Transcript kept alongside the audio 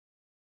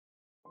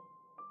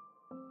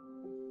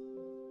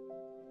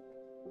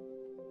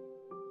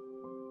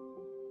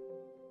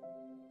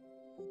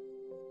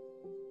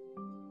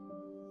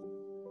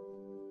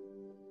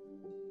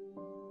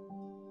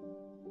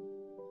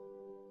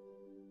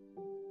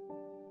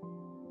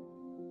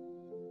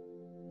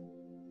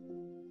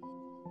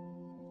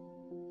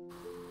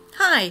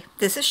Hi,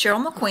 this is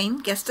Cheryl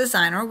McQueen, guest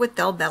designer with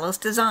Bello's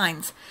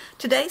Designs.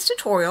 Today's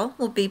tutorial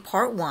will be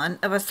part one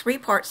of a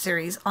three-part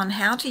series on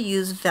how to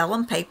use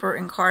vellum paper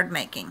in card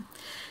making.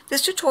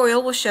 This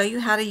tutorial will show you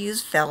how to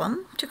use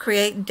vellum to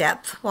create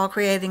depth while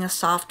creating a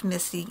soft,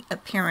 misty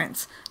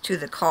appearance to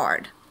the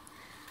card.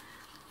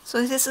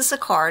 So this is a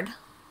card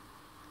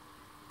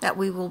that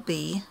we will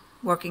be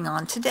working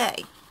on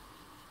today.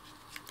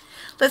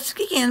 Let's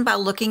begin by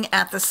looking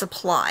at the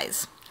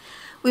supplies.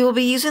 We will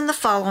be using the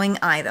following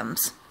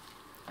items.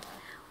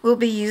 We'll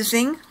be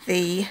using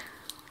the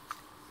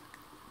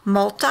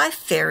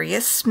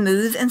Multifarious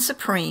Smooth and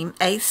Supreme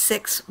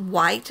A6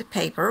 white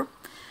paper.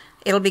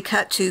 It'll be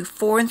cut to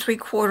 4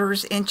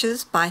 3/4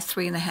 inches by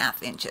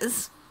 3.5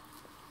 inches.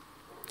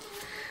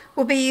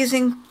 We'll be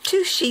using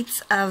 2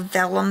 sheets of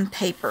vellum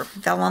paper.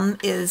 Vellum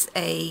is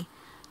a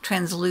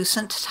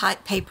translucent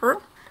type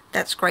paper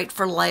that's great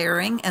for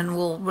layering and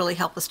will really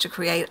help us to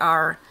create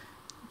our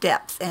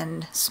depth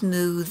and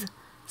smooth,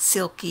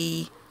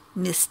 silky,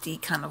 misty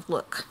kind of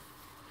look.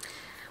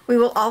 We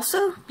will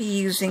also be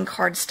using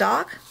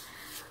cardstock.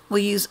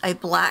 We'll use a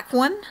black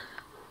one.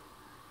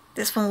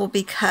 This one will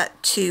be cut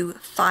to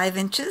 5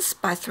 inches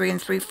by 3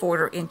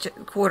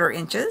 3/4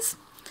 inches.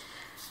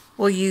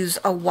 We'll use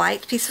a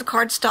white piece of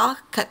cardstock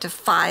cut to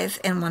 5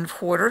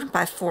 1/4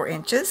 by 4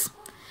 inches.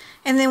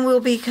 And then we'll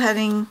be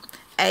cutting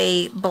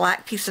a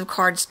black piece of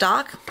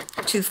cardstock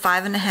to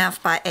 5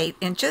 1/2 by 8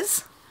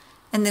 inches.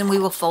 And then we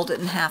will fold it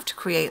in half to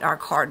create our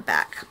card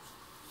back.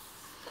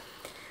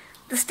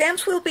 The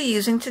stamps we'll be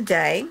using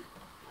today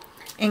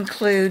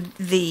include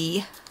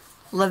the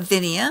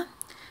Lavinia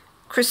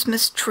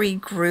Christmas Tree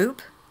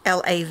Group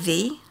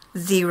LAV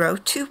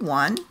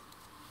 021,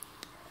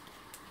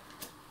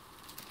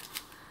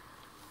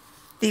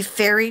 the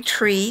Fairy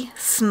Tree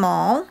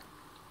Small,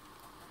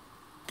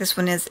 this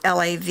one is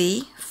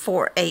LAV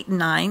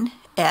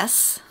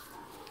 489S,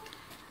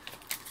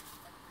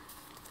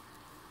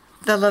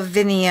 the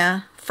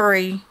Lavinia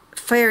Fairy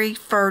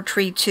Fir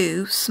Tree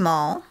 2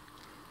 Small,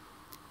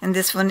 and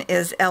this one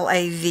is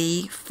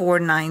LAV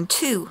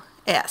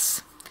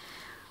 492S.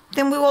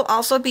 Then we will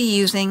also be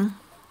using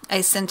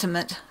a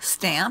sentiment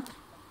stamp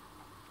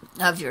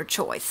of your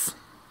choice.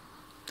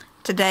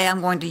 Today I'm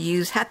going to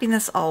use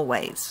Happiness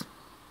Always.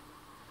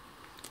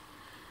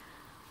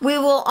 We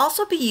will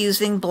also be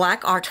using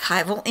black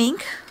archival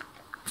ink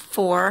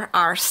for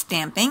our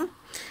stamping.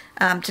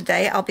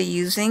 Today I'll be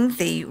using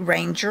the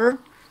Ranger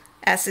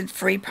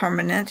acid-free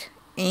permanent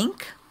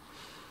ink.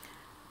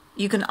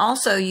 You can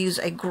also use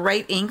a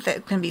great ink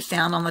that can be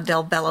found on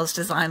the Bello's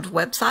Designs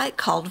website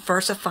called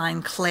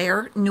VersaFine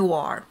Clair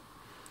Noir.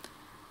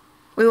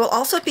 We will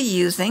also be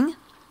using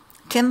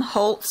Tim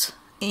Holtz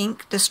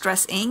ink,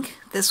 Distress ink.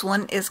 This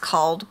one is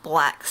called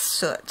Black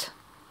Soot.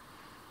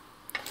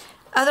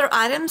 Other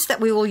items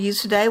that we will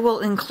use today will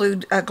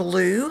include a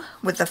glue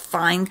with a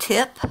fine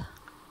tip,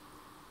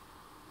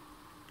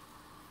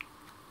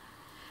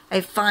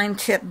 a fine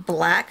tip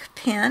black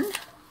pen.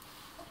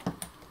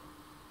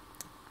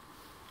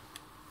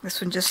 This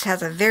one just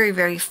has a very,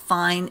 very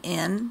fine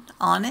end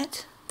on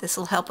it. This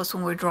will help us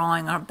when we're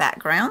drawing our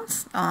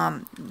backgrounds,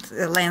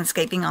 the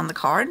landscaping on the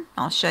card.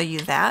 I'll show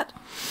you that.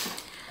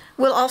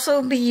 We'll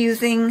also be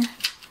using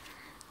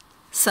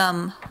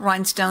some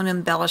rhinestone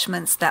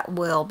embellishments that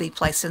will be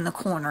placed in the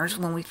corners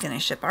when we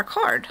finish up our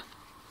card.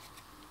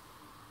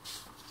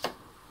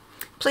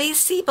 Please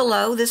see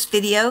below this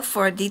video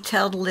for a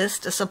detailed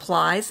list of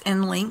supplies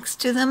and links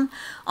to them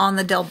on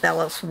the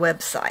Bello's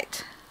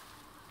website.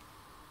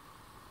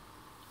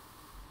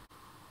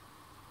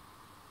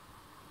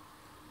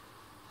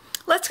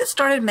 Let's get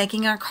started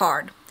making our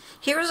card.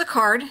 Here is a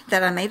card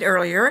that I made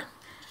earlier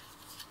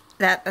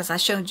that, as I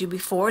showed you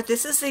before,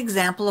 this is the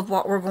example of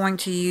what we're going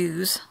to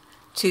use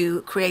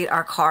to create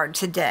our card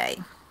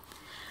today.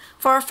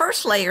 For our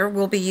first layer,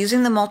 we'll be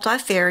using the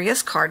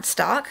Multifarious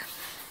cardstock.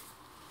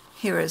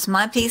 Here is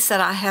my piece that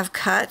I have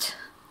cut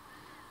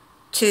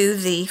to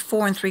the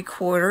 4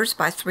 3/4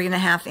 by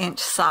 3.5 inch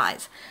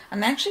size.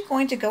 I'm actually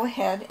going to go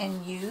ahead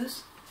and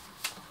use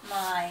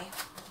my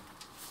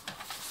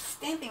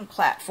stamping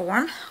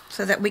platform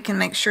so that we can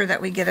make sure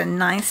that we get a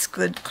nice,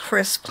 good,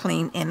 crisp,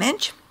 clean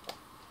image.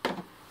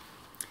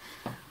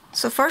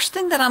 So first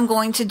thing that I'm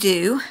going to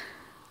do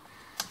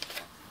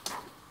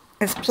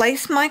is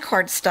place my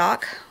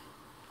cardstock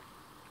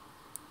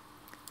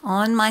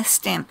on my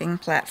stamping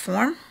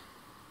platform.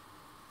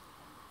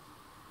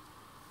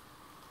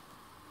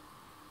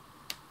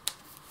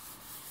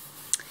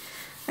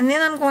 And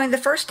then the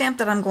first stamp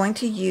that I'm going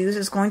to use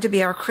is going to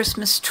be our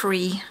Christmas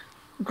tree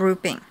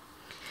grouping.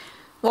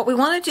 What we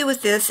want to do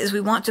with this is we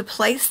want to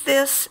place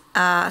this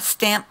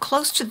stamp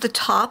close to the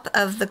top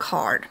of the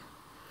card.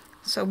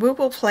 So we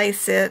will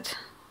place it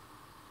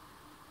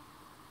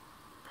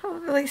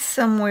probably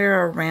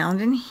somewhere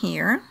around in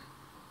here.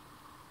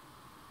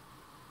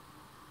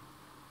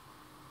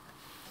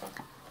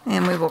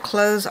 And we will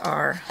close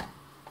our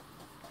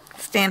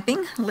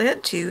stamping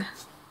lid to,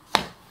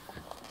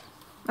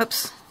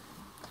 oops,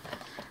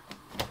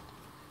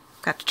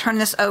 Got to turn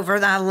this over.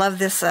 I love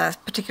this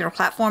particular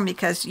platform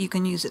because you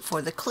can use it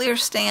for the clear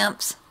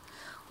stamps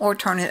or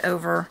turn it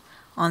over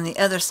on the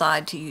other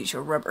side to use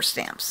your rubber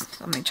stamps.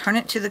 So let me turn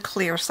it to the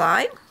clear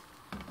side.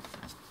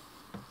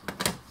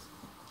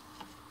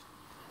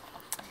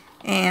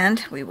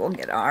 And we will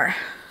get our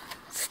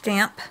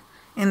stamp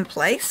in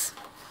place.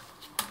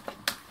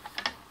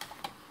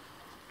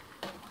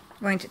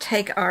 We're going to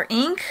take our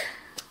ink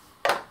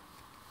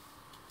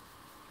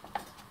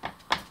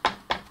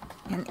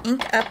and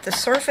ink up the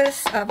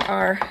surface of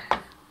our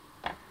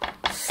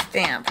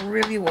stamp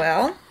really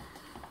well.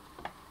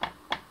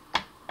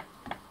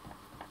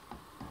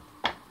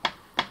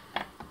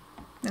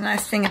 The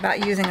nice thing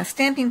about using a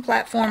stamping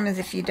platform is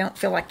if you don't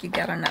feel like you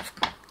got enough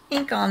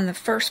ink on the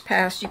first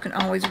pass, you can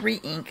always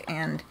re-ink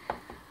and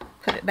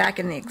put it back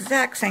in the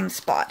exact same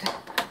spot.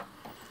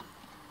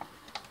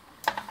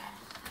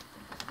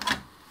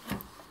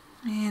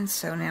 And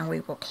so now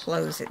we will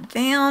close it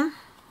down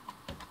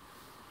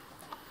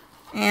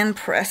and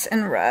press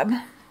and rub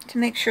to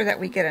make sure that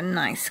we get a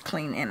nice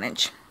clean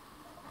image.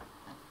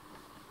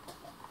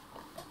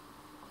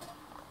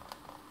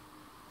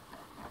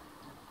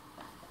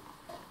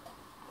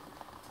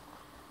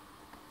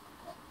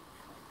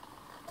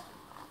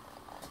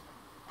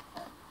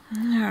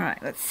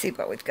 Alright, let's see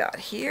what we've got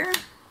here.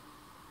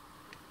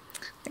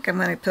 I think I'm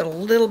going to put a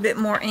little bit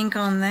more ink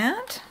on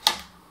that.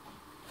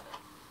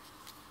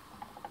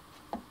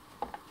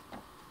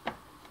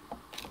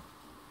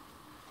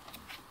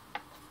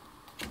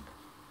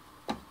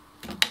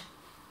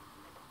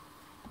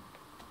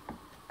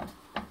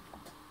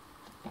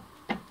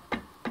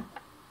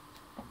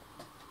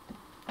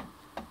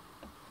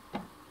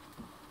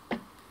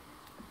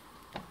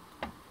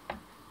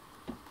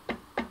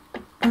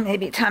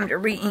 Maybe time to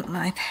re-ink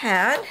my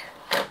pad,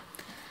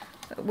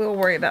 but we'll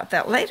worry about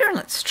that later.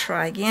 Let's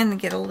try again to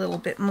get a little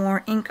bit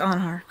more ink on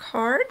our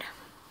card.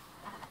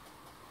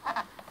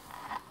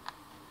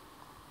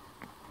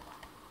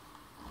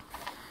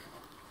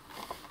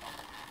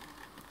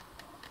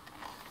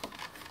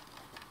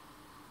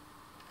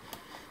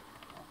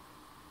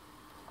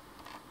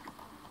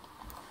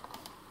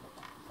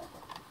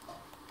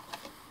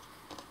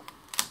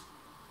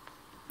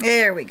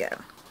 There we go.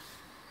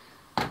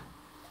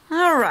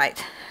 All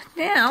right.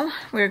 Now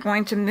we're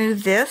going to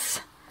move this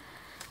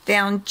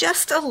down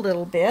just a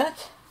little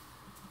bit.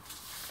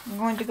 I'm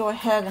going to go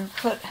ahead and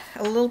put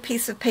a little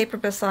piece of paper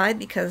beside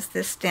because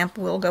this stamp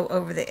will go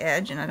over the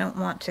edge and I don't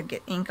want to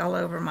get ink all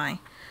over my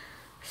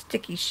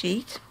sticky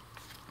sheet.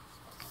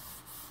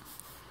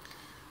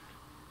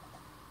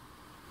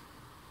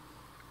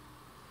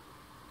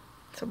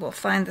 So we'll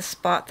find the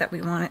spot that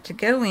we want it to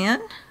go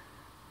in.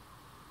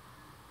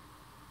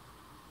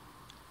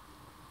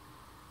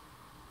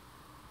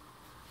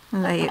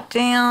 Lay it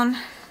down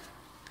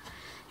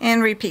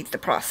and repeat the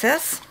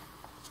process.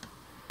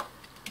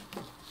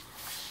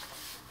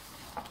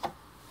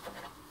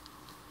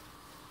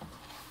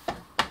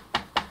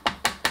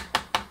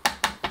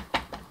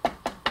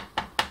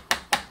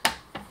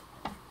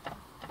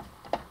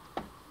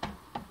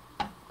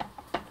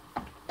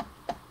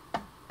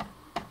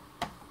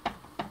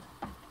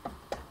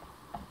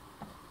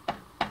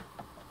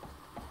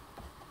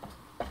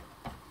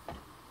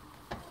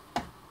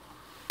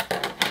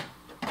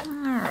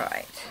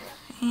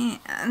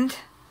 And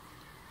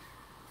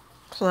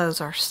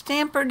close our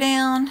stamper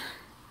down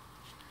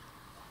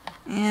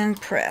and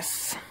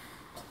press.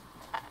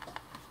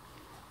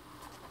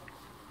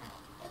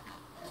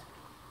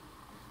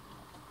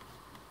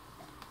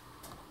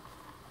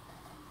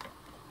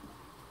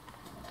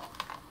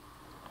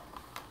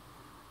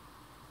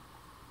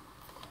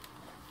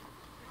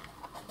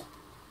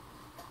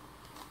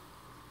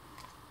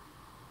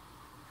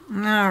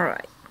 All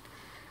right.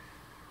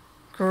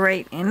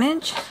 Great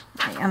image.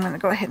 I'm going to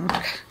go ahead and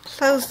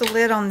close the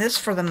lid on this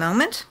for the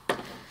moment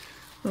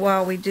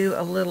while we do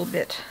a little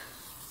bit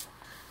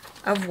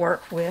of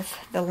work with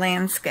the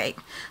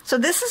landscape. So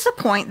this is the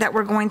point that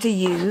we're going to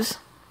use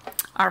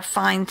our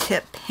fine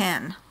tip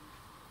pen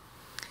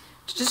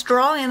to just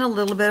draw in a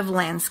little bit of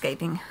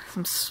landscaping,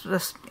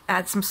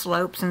 add some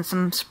slopes and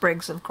some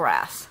sprigs of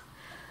grass.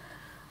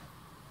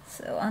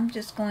 So I'm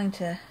just going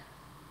to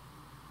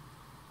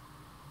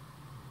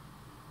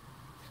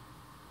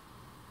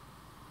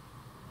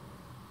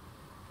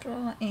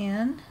draw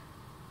in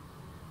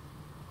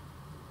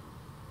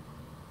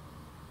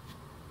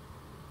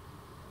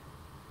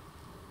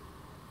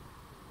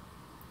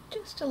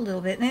just a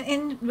little bit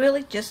and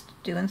really just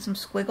doing some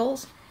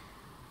squiggles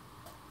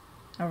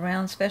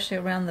around, especially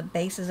around the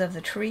bases of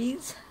the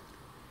trees.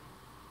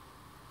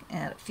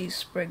 Add a few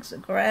sprigs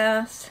of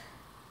grass.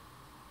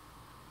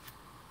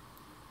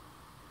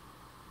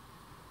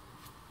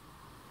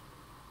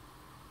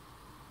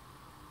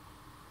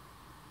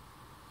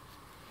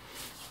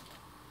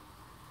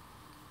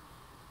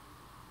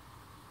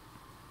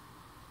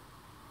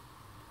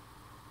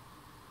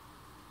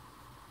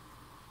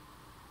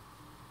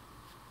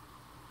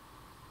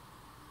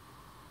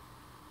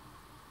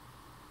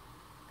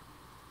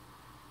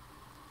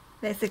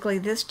 Basically,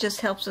 this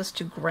just helps us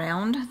to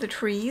ground the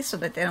trees so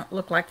that they don't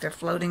look like they're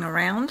floating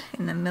around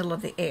in the middle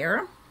of the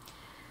air.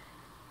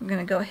 I'm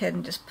going to go ahead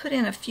and just put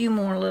in a few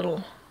more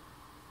little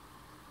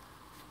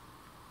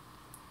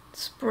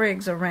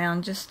sprigs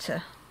around just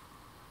to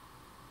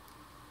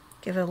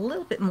give it a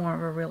little bit more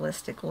of a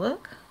realistic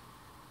look.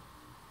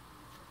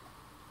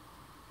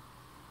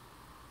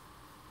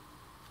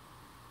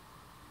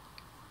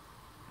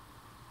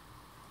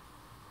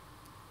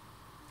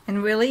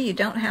 And really, you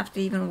don't have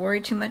to even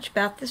worry too much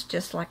about this.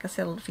 Just like I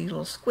said, a few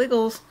little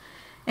squiggles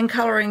and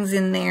colorings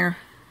in there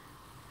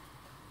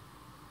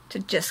to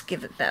just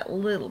give it that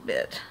little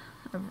bit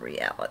of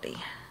reality.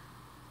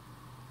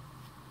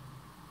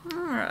 All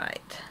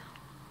right.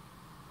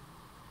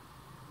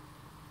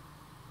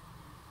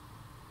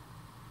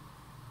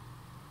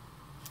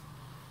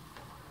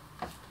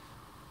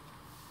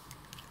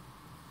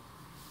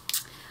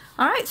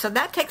 All right, so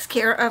that takes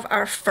care of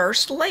our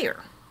first layer.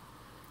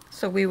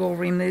 So we will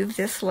remove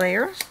this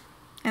layer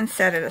and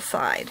set it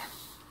aside.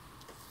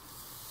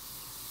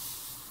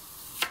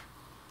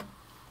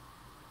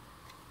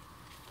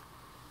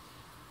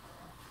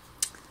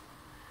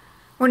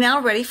 We're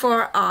now ready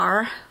for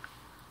our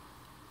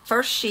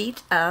first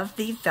sheet of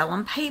the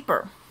vellum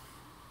paper.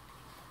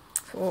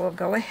 So we'll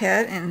go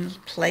ahead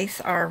and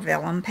place our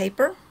vellum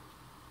paper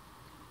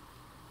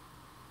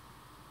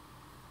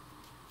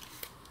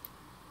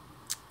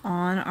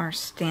on our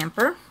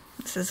stamper.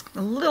 This is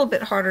a little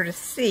bit harder to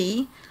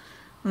see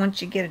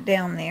once you get it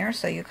down there,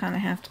 so you kind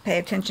of have to pay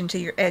attention to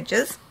your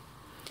edges.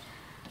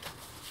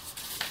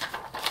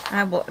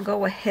 I will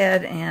go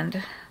ahead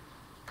and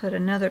put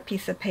another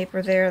piece of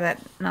paper there.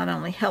 That not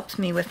only helps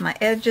me with my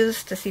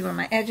edges to see where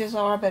my edges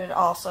are, but it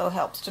also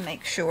helps to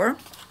make sure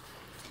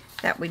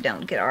that we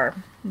don't get our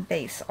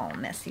base all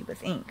messy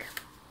with ink.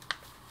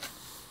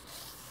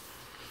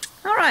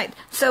 Alright,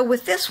 so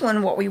with this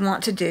one, what we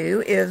want to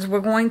do is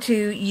we're going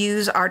to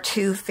use our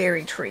two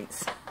fairy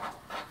trees.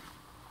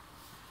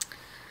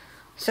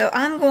 So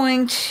I'm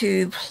going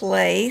to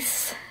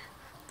place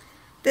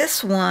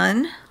this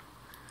one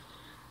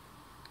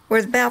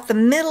where about the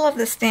middle of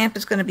the stamp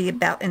is going to be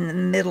about in the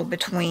middle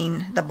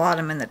between the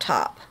bottom and the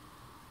top.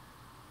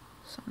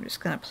 So I'm just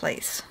going to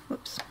place,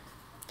 whoops,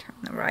 turn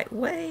the right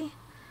way,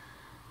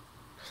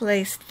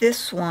 place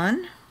this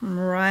one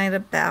right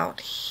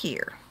about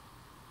here.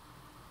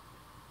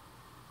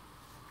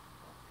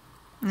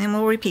 And then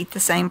we'll repeat the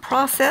same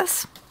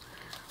process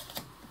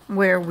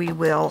where we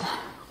will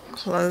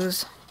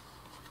close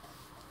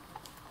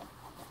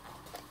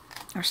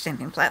our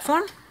stamping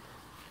platform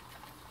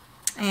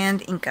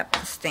and ink up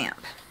the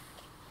stamp.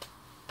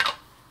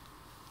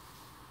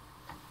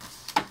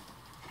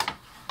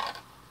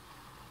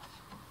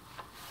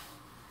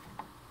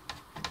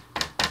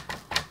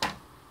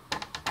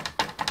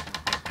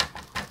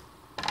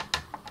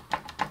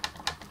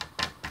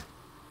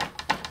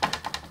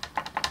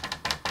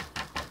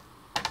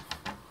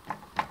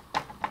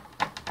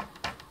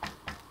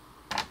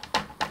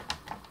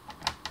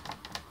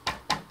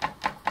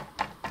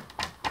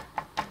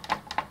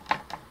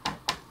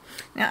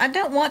 Now I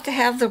don't want to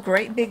have the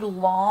great big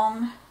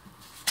long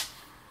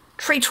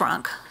tree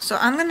trunk, so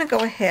I'm going to go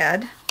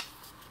ahead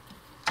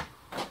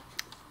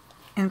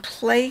and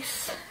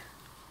place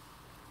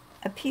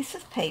a piece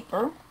of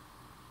paper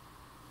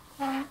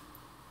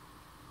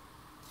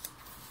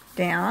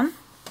down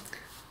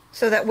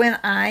so that when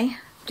I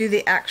do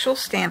the actual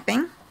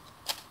stamping,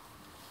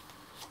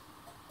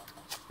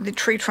 the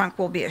tree trunk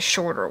will be a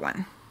shorter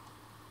one.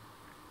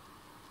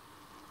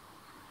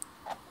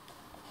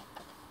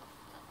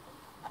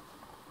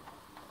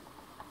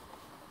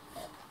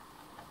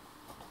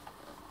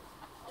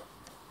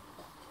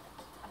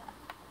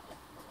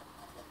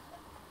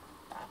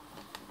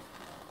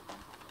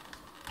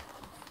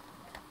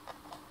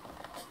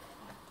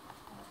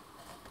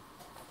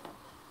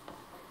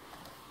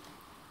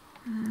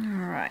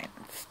 Alright,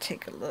 let's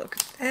take a look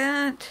at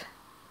that.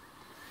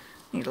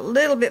 Need a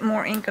little bit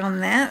more ink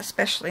on that,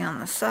 especially on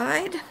the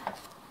side.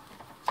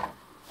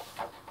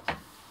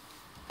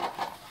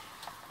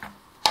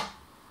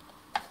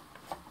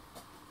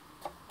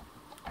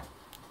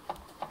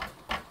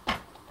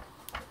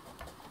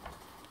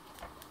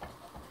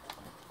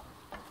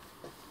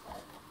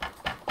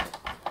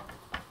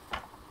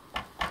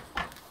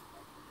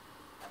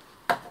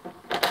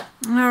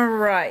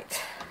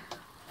 Alright.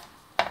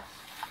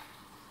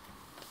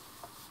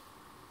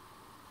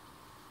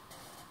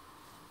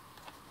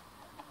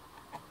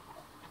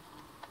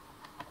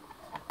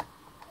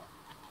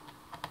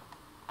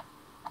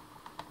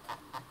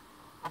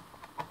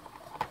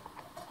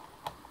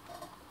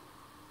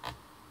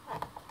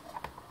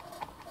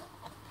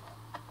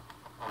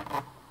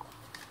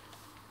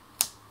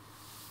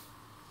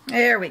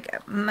 There we go,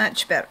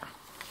 much better.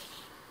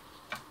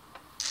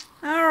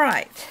 All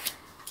right,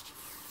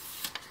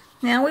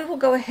 now we will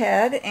go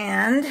ahead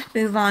and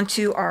move on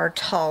to our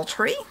tall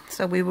tree.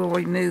 So we will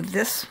remove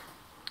this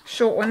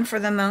short one for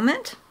the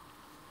moment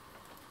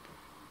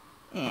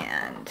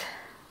and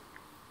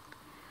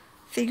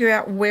figure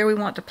out where we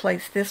want to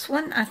place this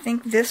one. I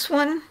think this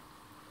one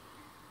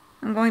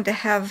I'm going to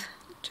have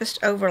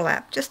just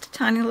overlap just a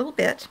tiny little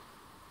bit.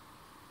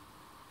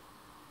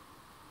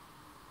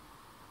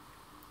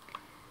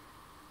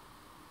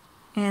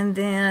 And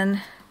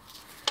then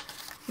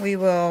we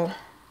will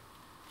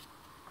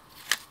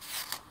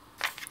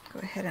go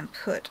ahead and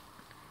put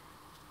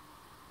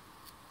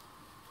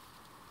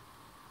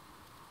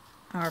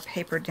our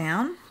paper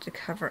down to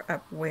cover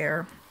up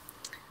where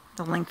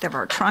the length of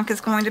our trunk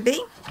is going to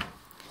be.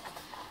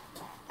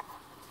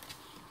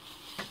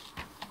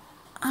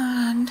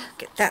 And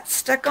get that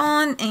stuck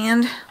on,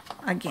 and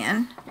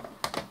again,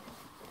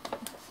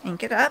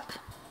 ink it up.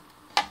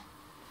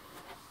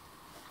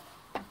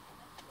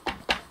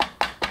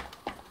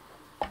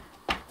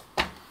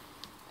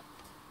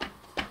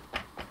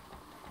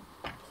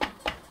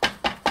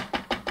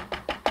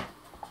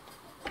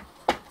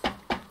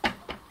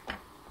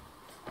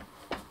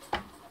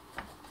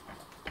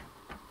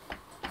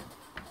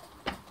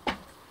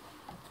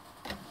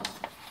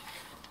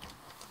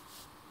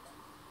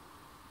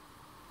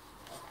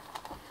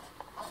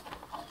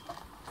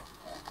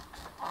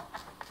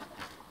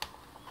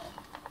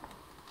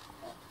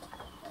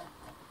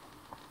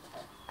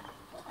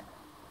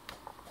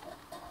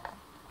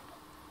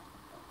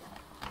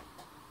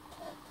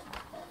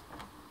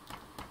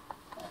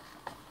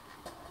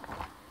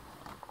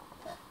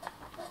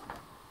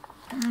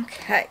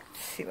 Okay,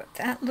 let's see what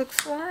that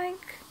looks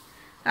like.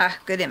 Ah,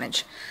 good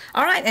image.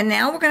 All right, and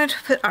now we're going to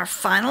put our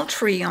final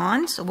tree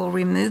on. So we'll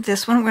remove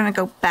this one. We're going to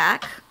go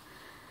back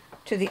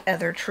to the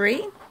other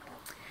tree.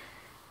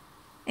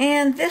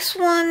 And this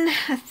one,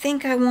 I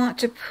think I want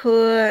to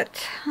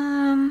put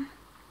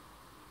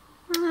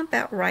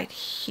about right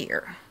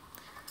here.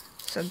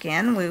 So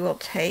again, we will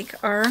take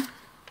our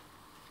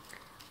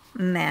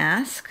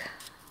mask.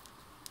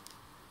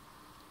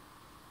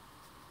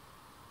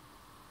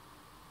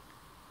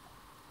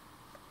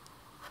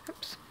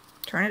 Oops,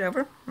 turn it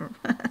over.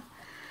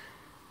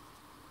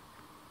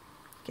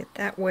 Get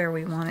that where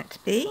we want it to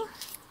be.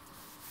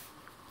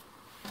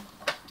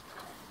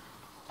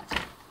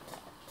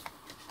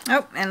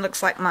 Oh, and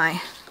looks like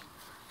my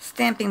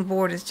stamping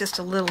board is just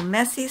a little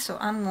messy, so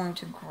I'm going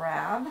to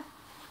grab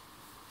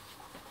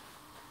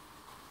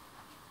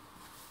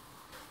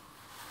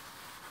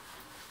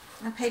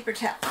a paper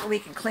towel so we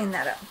can clean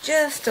that up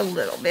just a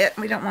little bit.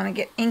 We don't want to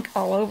get ink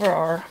all over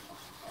our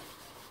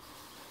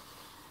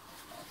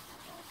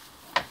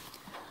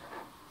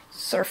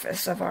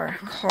surface of our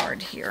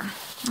card here.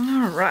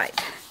 All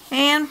right,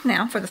 and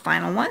now for the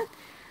final one.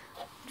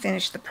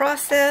 Finish the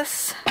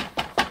process.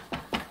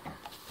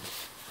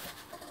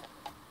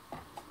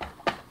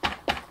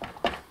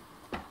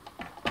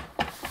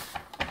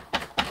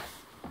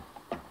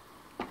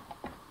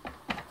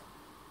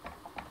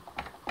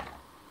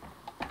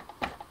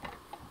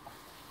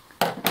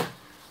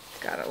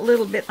 Got a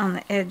little bit on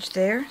the edge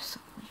there, so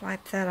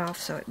wipe that off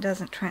so it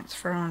doesn't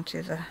transfer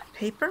onto the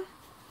paper.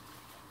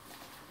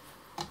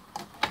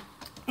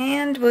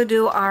 And we'll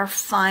do our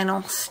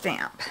final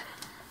stamp.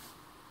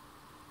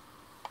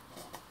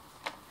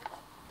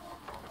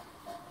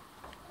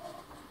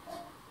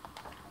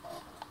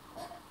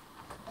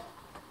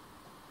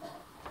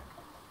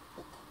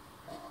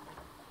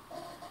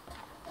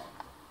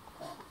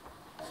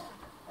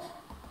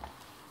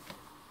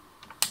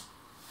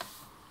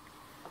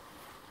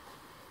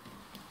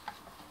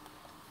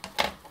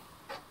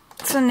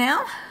 So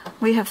now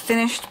we have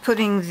finished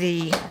putting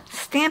the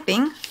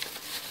stamping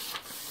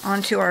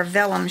onto our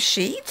vellum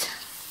sheet.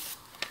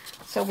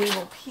 So we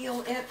will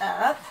peel it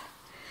up,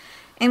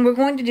 and we're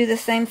going to do the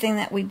same thing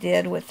that we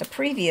did with the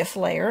previous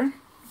layer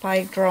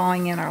by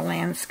drawing in our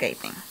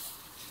landscaping.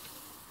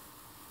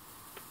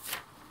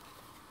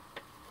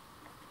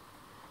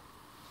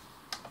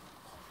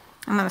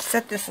 I'm going to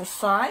set this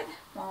aside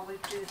while we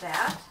do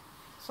that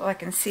so I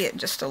can see it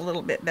just a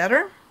little bit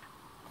better.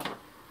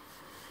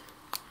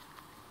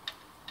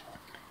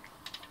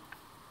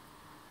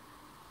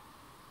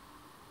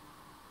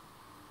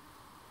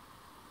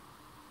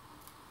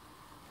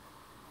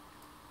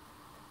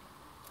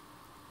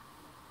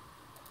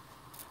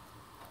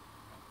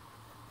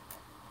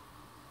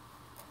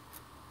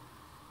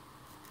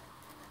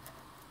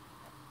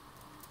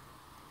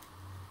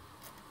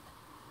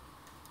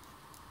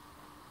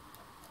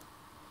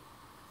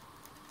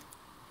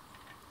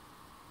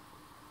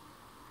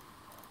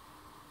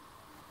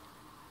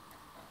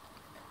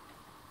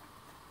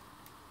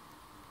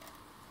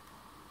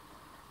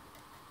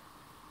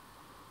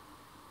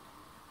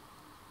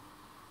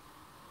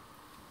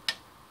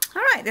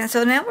 Alright, and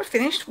so now we're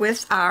finished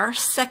with our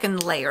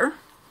second layer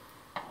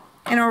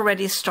and are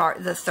ready to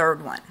start the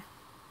third one.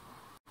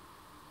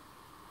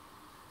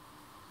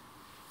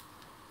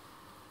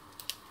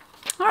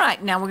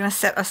 Alright, now we're going to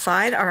set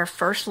aside our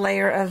first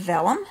layer of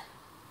vellum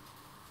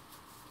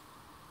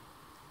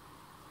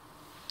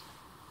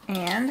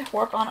and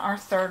work on our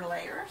third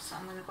layer. So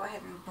I'm going to go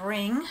ahead and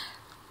bring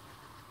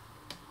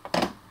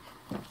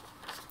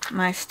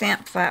my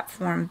stamp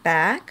platform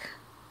back.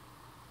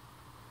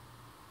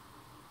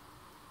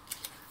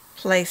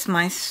 Place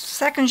my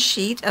second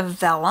sheet of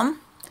vellum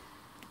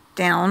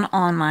down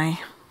on my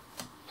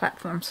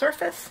platform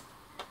surface.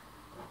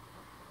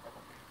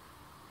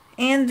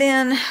 And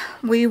then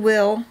we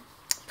will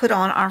put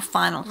on our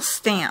final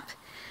stamp.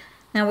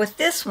 Now with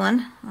this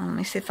one, let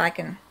me see if I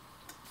can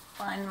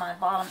find my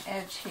bottom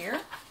edge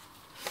here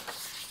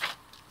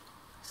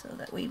so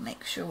that we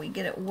make sure we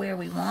get it where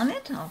we want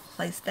it. I'll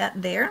place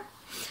that there.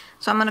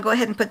 So I'm going to go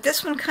ahead and put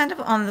this one kind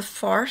of on the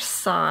far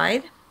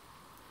side.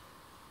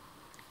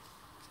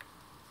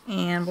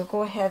 And we'll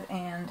go ahead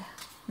and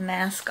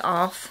mask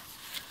off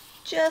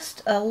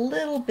just a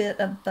little bit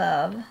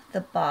above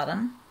the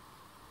bottom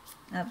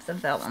of the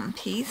vellum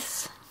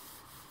piece.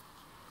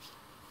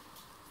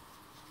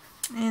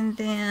 And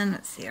then,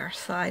 let's see, our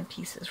side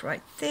piece is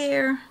right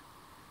there.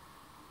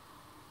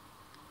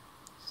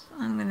 So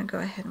I'm going to go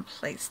ahead and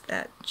place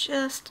that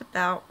just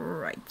about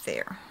right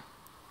there.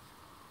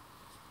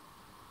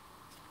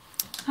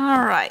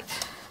 All right.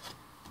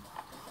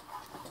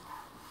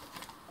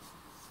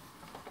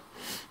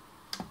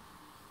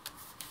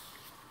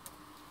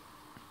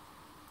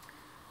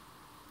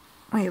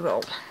 We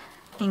will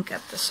ink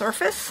up the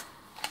surface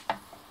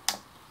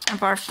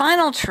of our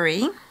final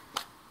tree.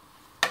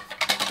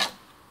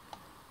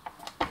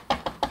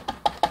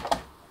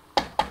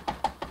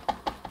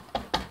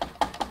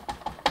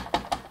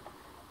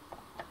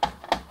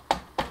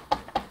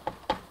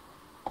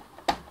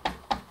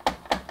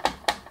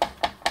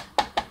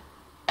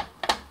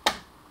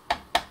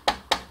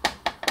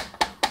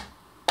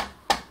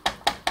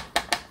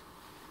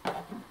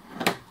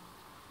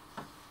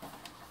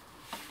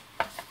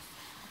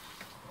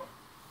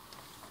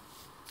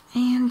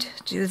 And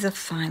do the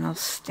final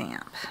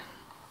stamp.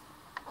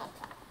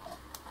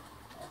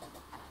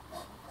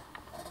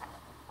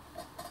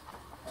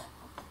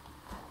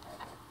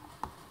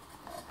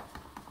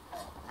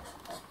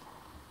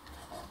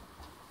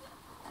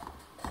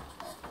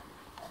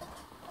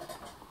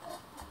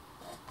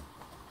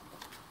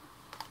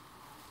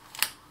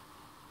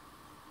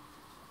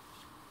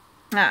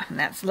 And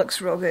that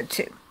looks real good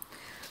too.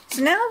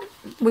 So now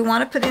we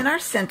want to put in our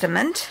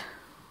sentiment.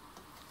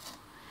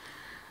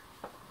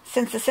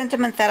 Since the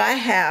sentiment that I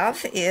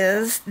have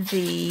is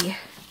the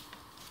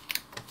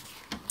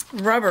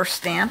rubber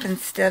stamp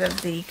instead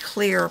of the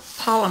clear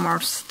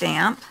polymer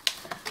stamp,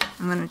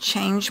 I'm going to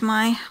change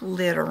my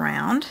lid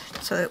around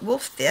so it will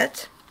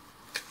fit.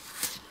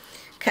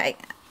 Okay,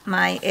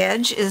 my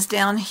edge is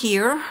down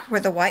here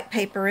where the white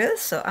paper is,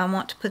 so I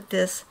want to put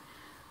this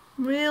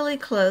really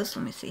close.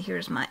 Let me see,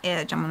 here's my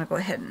edge. I'm going to go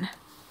ahead and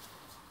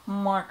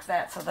mark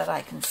that so that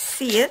I can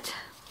see it.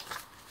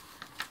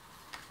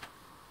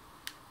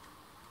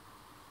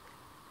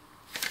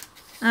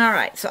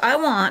 Alright, so I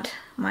want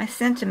my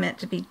sentiment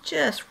to be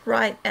just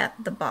right at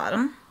the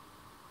bottom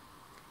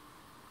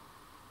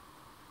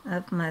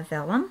of my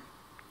vellum.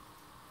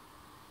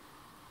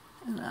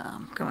 And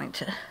I'm going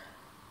to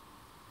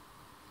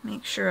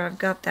make sure I've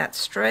got that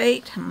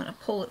straight. I'm going to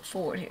pull it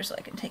forward here so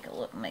I can take a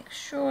look and make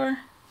sure.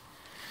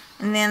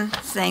 And then,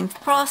 same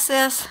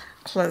process,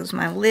 close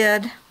my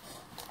lid.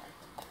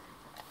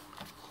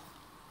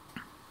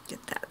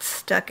 Get that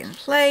stuck in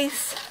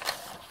place.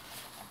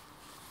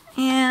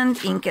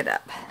 And ink it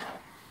up.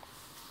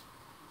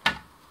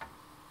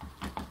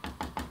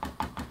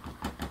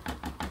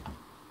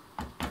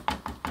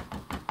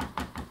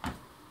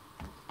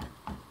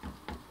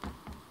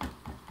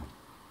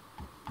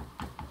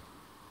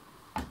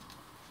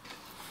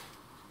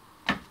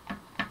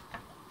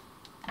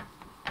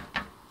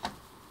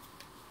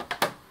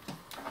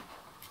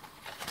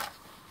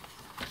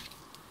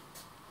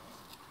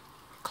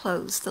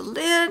 Close the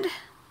lid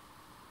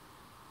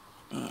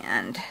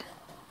and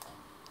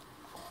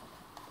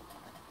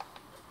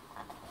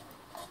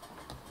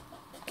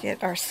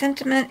get our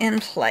sentiment in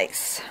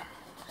place.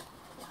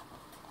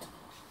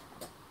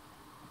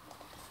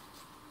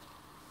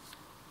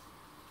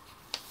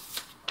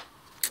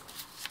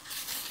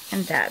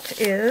 And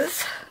that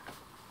is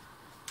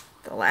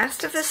the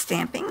last of the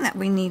stamping that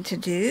we need to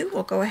do.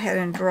 We'll go ahead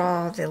and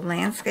draw the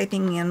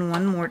landscaping in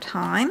one more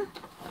time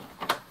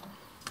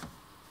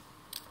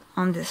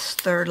on this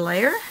third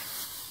layer.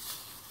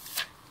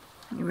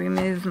 You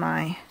remove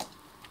my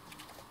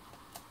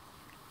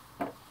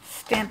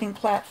stamping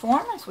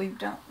platform as we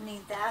don't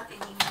need that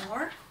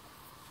anymore.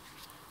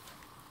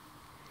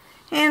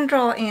 And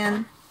draw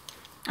in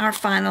our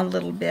final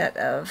little bit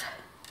of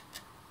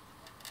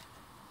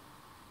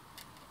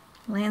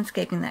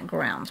landscaping that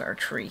grounds our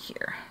tree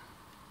here.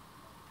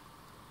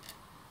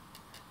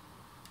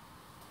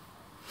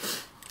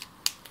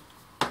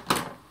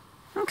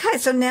 Okay,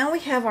 so now we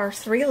have our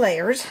 3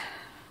 layers,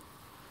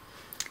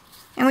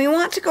 and we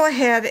want to go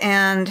ahead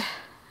and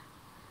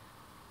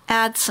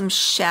add some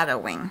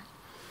shadowing.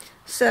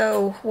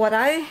 So what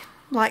I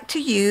like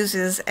to use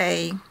is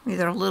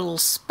either a little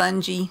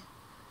spongy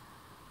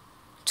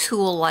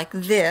tool like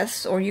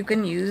this, or you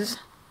can use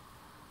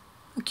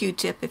a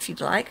Q-tip if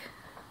you'd like,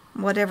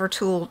 whatever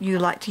tool you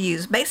like to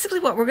use. Basically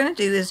what we're going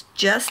to do is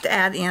just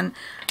add in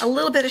a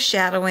little bit of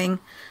shadowing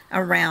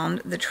around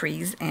the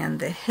trees and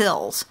the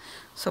hills.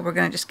 So we're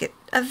going to just get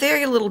a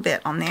very little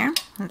bit on there.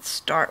 Let's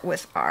start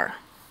with our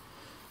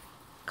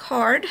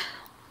card.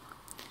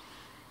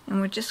 And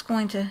we're just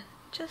going to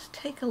just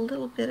take a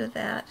little bit of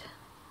that,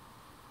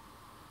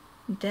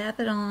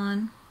 dab it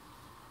on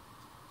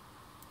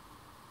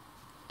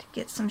to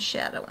get some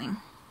shadowing.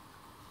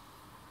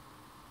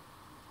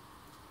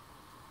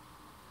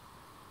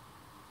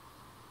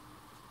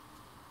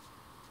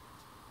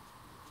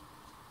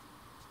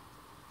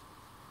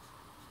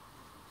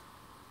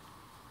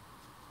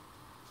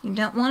 You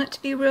don't want it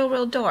to be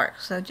real dark,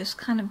 so just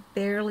kind of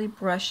barely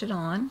brush it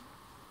on.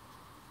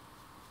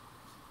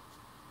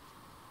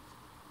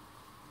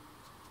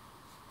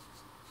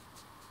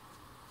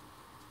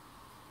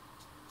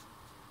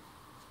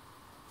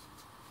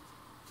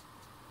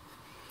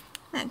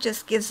 That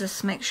just gives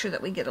us, make sure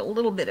that we get a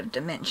little bit of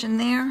dimension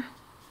there.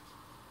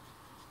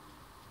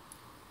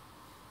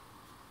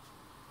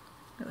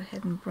 Go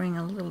ahead and bring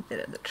a little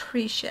bit of the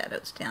tree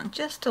shadows down,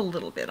 just a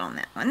little bit on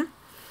that one.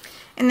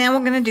 And now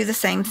we're going to do the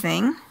same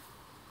thing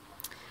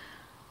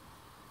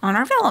on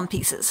our vellum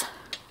pieces.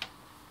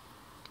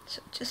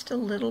 So just a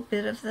little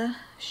bit of the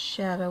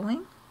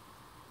shadowing.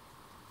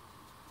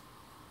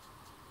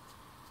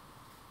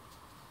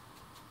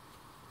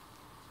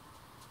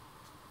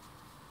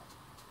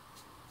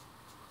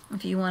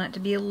 If you want it to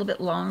be a little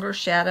bit longer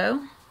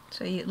shadow,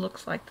 so it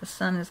looks like the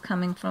sun is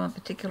coming from a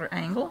particular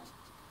angle,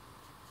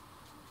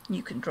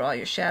 you can draw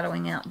your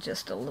shadowing out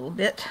just a little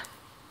bit.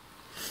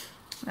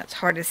 That's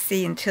hard to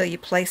see until you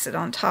place it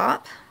on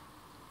top.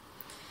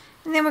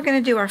 And then we're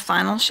going to do our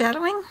final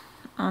shadowing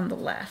on the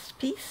last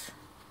piece.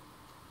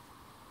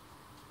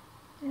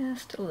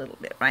 Just a little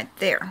bit right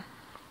there.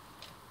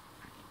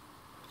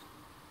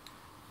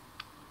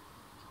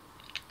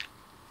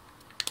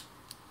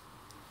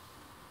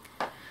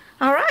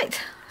 Alright,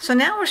 so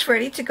now we're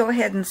ready to go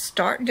ahead and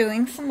start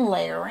doing some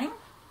layering.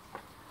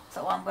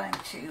 So I'm going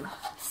to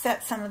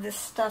set some of this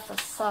stuff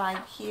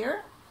aside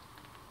here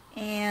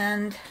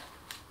and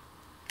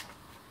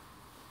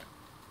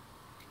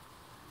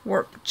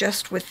work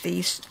just with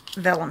these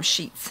vellum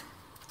sheets.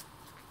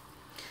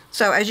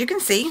 So as you can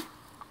see,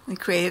 we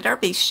created our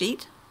base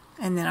sheet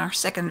and then our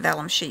second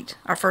vellum sheet,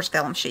 our first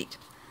vellum sheet.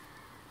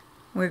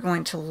 We're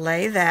going to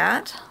lay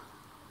that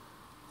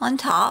on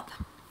top.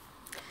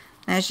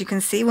 As you can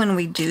see, when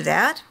we do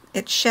that,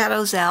 it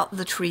shadows out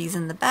the trees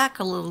in the back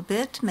a little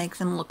bit to make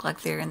them look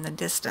like they're in the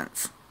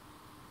distance.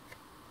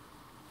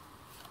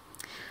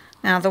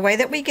 Now the way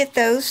that we get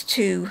those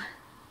to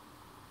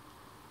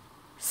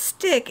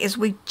stick is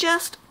we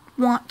just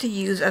want to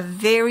use a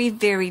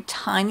very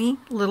tiny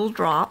little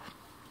drop.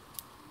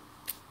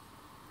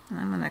 And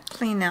I'm going to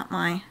clean out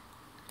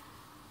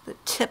the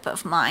tip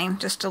of mine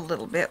just a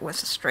little bit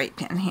with a straight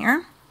pin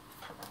here.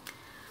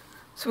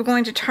 So we're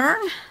going to turn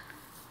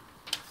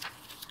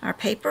our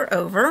paper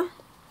over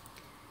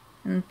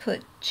and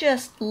put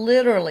just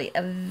literally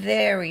a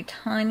very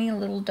tiny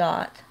little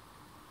dot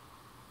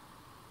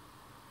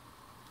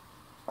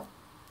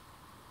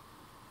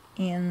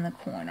in the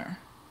corner.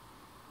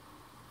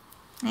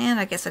 And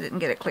I guess I didn't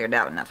get it cleared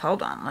out enough.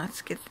 Hold on,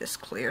 let's get this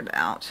cleared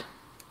out.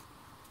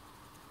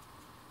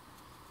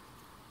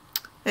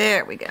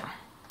 There we go.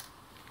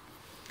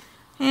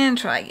 And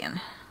try again.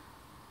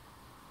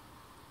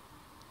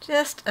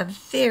 Just a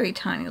very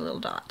tiny little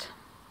dot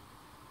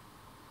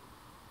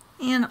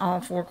in all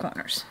four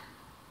corners.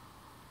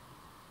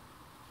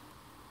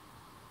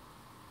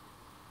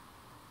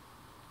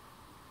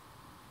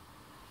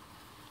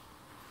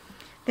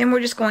 Then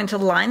we're just going to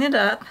line it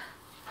up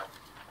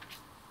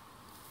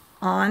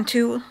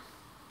onto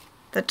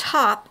the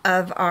top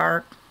of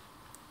our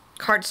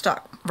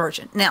cardstock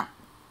version. Now,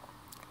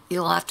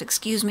 you'll have to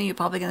excuse me, you're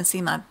probably going to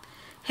see my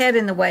head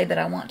in the way, but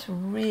I want to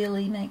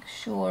really make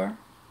sure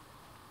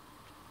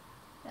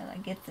that I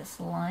get this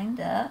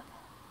lined up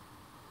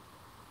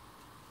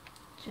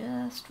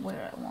just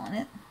where I want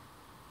it.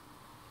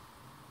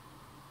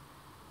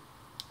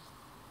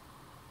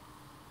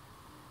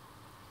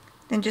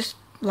 Then just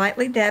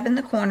lightly dab in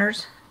the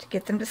corners to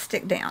get them to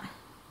stick down.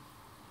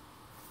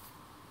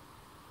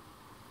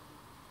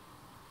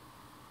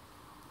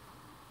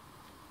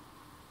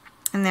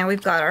 And now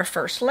we've got our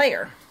first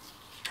layer.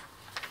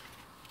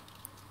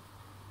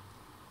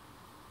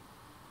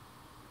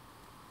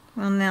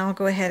 We'll now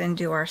go ahead and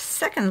do our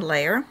second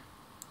layer.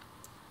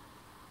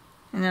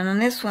 And then on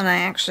this one I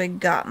actually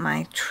got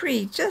my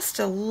tree just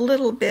a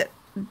little bit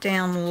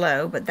down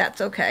low, but that's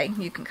okay.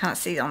 You can kind of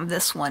see on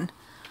this one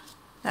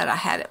that I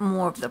had it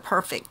more of the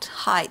perfect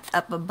height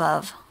up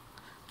above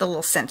the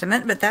little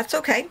sentiment, but that's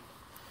okay.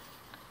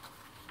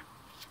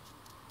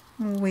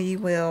 We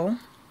will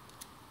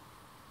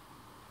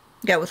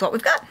go with what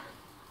we've got.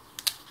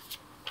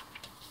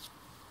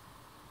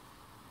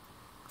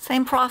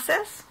 Same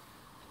process.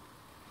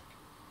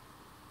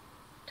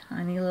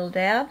 Tiny little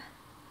dab.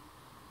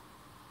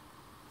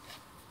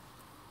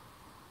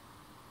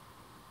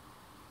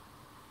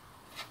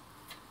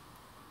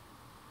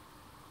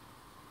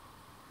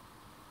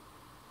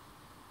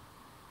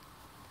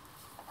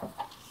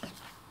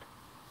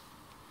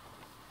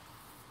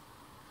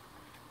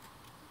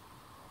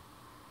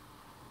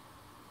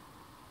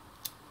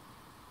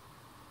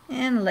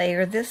 And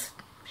layer this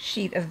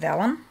sheet of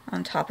vellum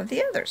on top of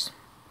the others.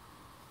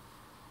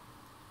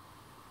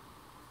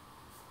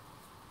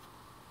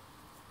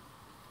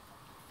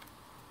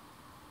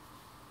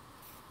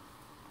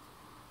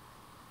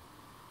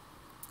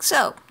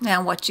 So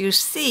now what you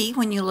see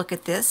when you look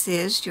at this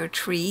is your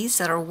trees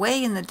that are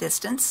way in the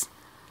distance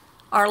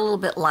are a little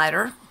bit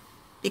lighter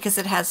because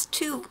it has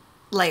 2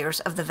 layers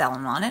of the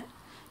vellum on it.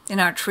 Then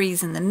our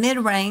trees in the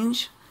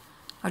mid-range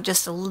are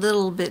just a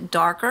little bit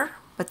darker,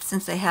 but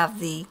since they have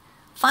the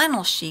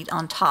final sheet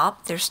on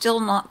top, they're still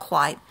not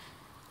quite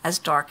as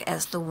dark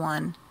as the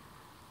one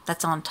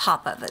that's on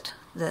top of it,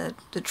 the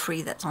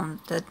tree that's on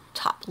the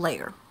top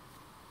layer.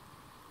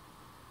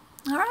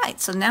 Alright,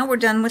 so now we're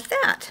done with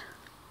that.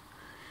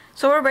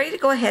 So we're ready to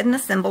go ahead and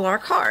assemble our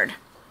card.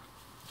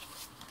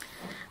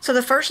 So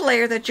the first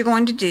layer that you're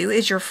going to do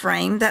is your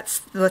frame.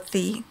 That's with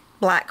the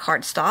black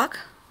cardstock.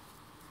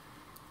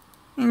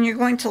 And you're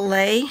going to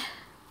lay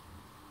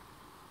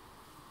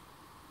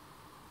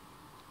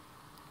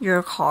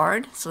your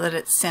card so that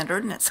it's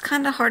centered, and it's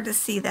kind of hard to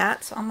see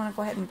that, so I'm going to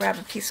go ahead and grab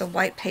a piece of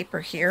white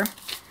paper here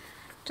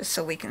just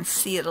so we can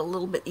see it a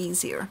little bit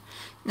easier.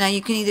 Now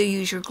you can either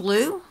use your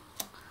glue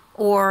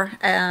or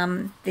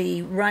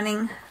the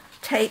running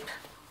tape,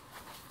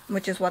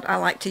 which is what I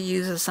like to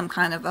use as some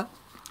kind of a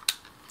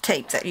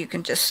tape that you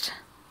can just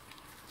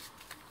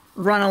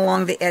run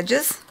along the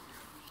edges.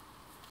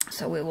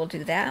 So we will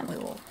do that. We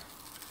will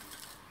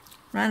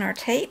run our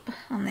tape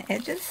on the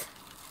edges,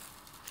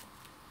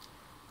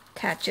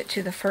 attach it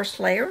to the first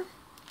layer,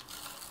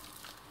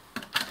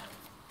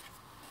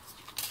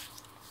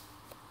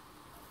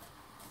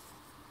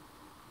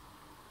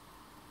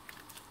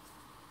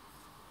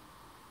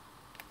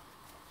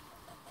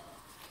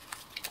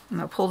 I'm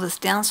going to pull this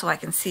down so I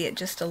can see it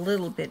just a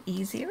little bit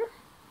easier.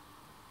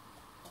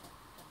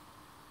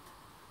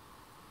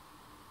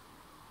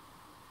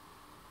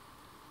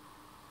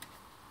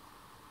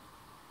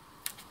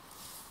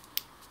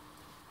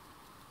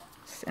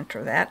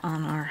 Center that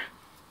on our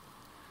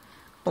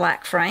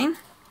black frame.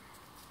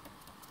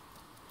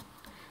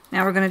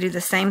 Now we're going to do the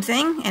same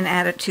thing and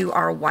add it to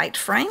our white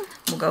frame.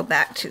 We'll go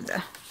back to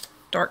the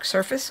dark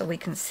surface so we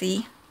can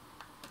see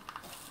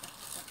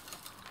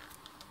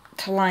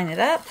to line it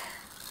up.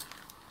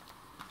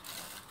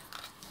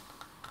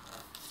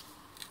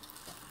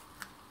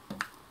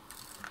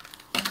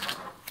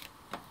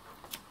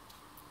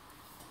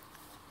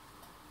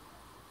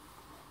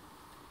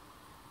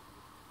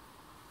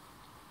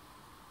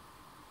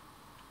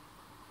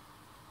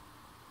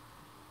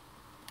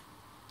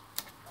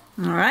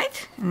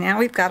 Alright, and now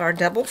we've got our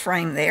double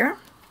frame there,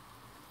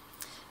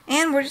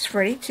 and we're just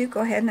ready to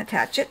go ahead and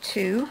attach it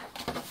to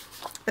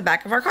the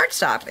back of our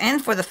cardstock.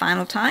 And for the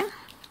final time,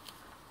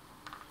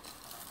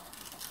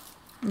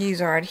 use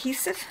our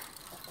adhesive.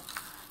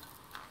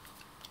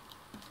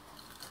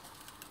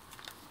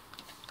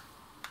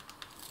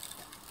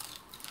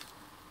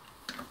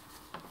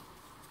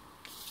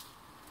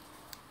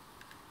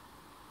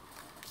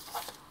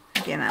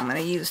 Again, I'm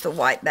going to use the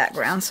white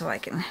background so I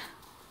can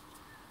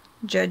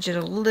judge it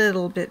a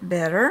little bit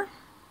better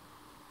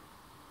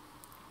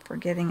for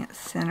getting it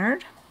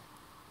centered.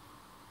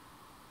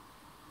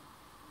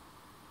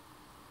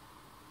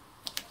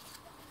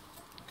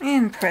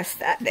 And press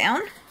that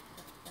down.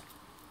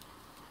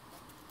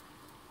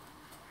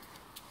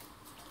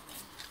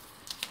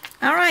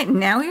 Alright,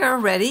 now we are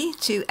ready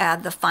to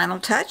add the final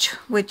touch,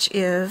 which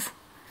is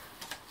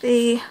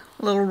the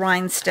little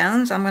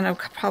rhinestones. I'm going to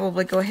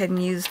probably go ahead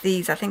and use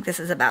these. I think this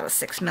is about a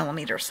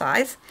 6mm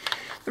size.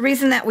 The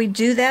reason that we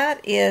do that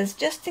is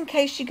just in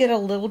case you get a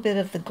little bit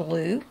of the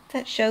glue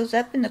that shows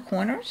up in the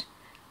corners,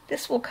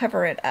 this will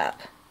cover it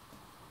up.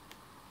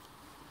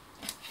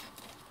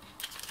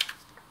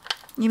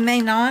 You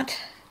may not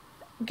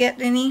get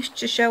any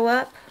to show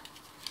up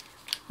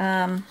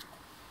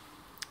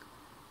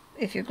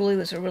if your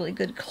glue is a really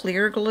good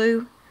clear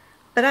glue,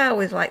 but I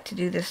always like to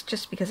do this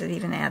just because it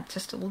even adds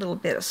just a little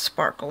bit of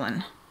sparkle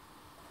and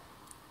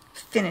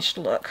finished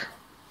look.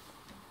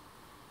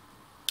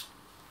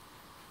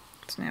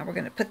 So now we're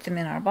going to put them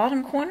in our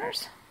bottom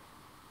corners.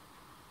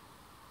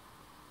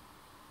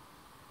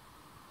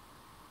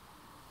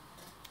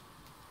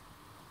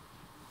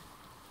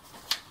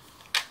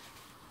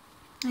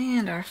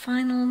 And our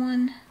final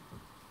one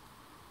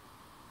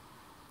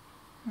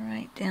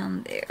right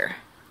down there.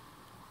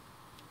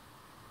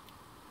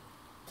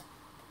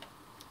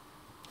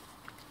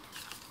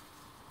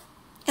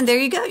 And there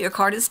you go, your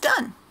card is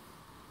done.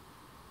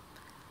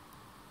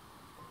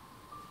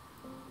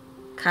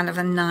 Kind of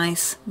a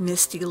nice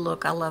misty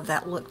look. I love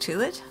that look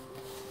to it.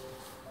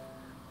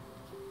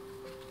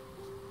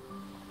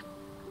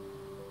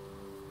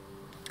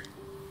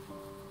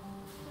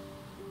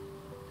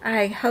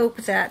 I hope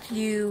that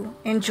you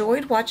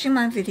enjoyed watching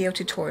my video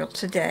tutorial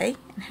today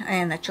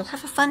and that you'll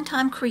have a fun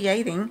time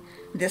creating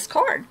this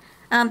card.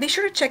 Be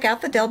sure to check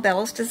out the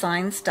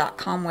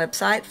DellBellosDesigns.com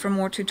website for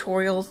more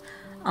tutorials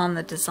on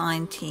the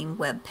design team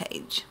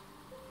webpage.